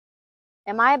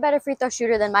Am I a better free throw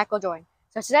shooter than Michael Jordan?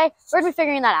 So today, we're going to be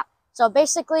figuring that out. So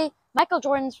basically, Michael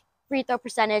Jordan's free throw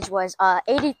percentage was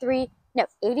 85.3.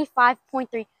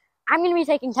 I'm going to be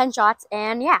taking 10 shots,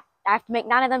 and yeah, I have to make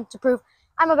 9 of them to prove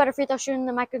I'm a better free throw shooter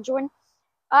than Michael Jordan.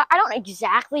 I don't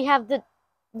exactly have the,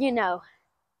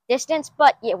 distance,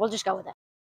 but yeah, we'll just go with it.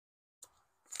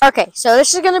 Okay, so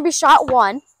this is going to be shot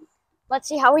 1. Let's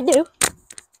see how we do.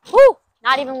 Woo!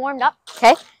 Not even warmed up.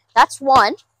 Okay, that's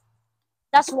 1.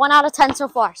 That's 1 out of 10 so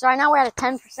far. So right now we're at a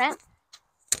 10%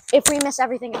 if we miss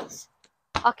everything else.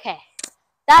 Okay,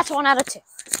 that's 1 out of 2.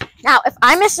 Now, if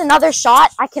I miss another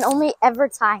shot, I can only ever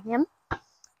tie him.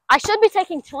 I should be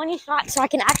taking 20 shots so I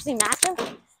can actually match him.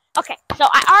 Okay, so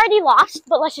I already lost,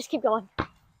 but let's just keep going.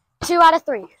 2 out of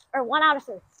 3, or 1 out of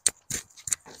 3.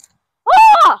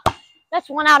 Oh! That's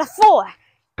 1 out of 4.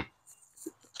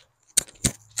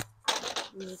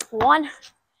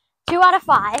 2 out of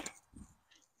 5.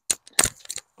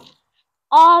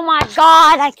 Oh my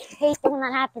god, I hate it when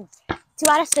that happens. 2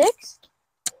 out of 6.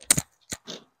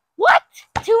 What?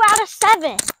 2 out of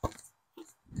 7.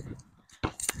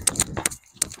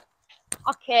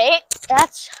 Okay,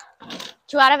 that's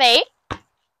 2 out of 8.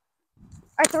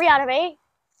 Or 3 out of 8.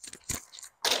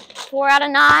 4 out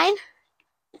of 9.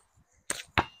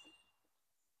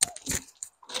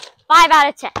 5 out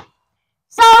of 10.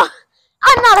 So,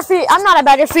 I'm not a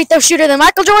better free throw shooter than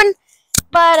Michael Jordan.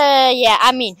 But, yeah,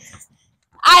 I mean,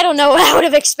 I don't know what I would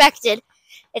have expected.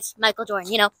 It's Michael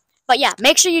Jordan, But yeah,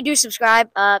 make sure you do subscribe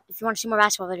if you want to see more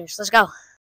basketball videos. Let's go.